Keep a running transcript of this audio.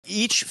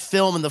Each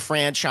film in the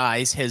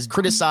franchise has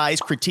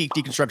criticized, critiqued,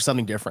 deconstructed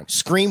something different.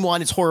 Scream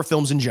 1, it's horror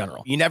films in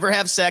general. You never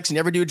have sex, you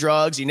never do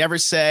drugs, you never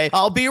say,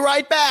 I'll be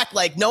right back.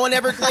 Like, no one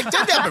ever did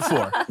that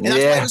before. And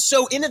that's why it was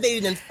so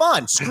innovative and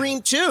fun.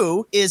 Scream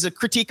 2 is a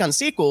critique on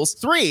sequels.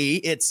 3,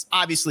 it's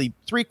obviously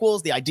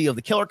threequels, the idea of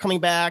the killer coming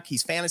back.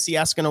 He's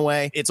fantasy-esque in a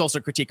way. It's also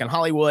a critique on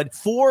Hollywood.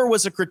 4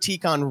 was a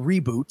critique on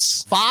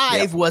reboots.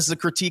 5 was a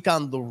critique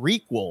on the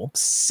requel.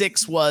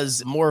 6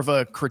 was more of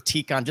a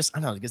critique on just, I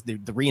don't know, I guess the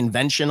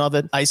reinvention of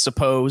it, I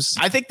suppose.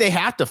 I think they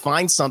have to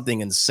find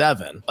something in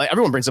 7. Like,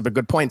 everyone brings up a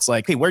good point. It's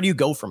like, hey, where do you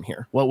go from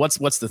here? Well, what's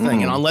the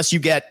thing? And unless you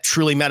get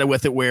truly meta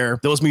with it, where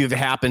those movies have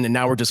happened and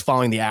now we're just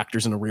following the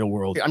actors in the real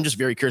world, I'm just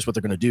very curious what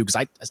they're going to do,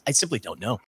 because I simply don't know.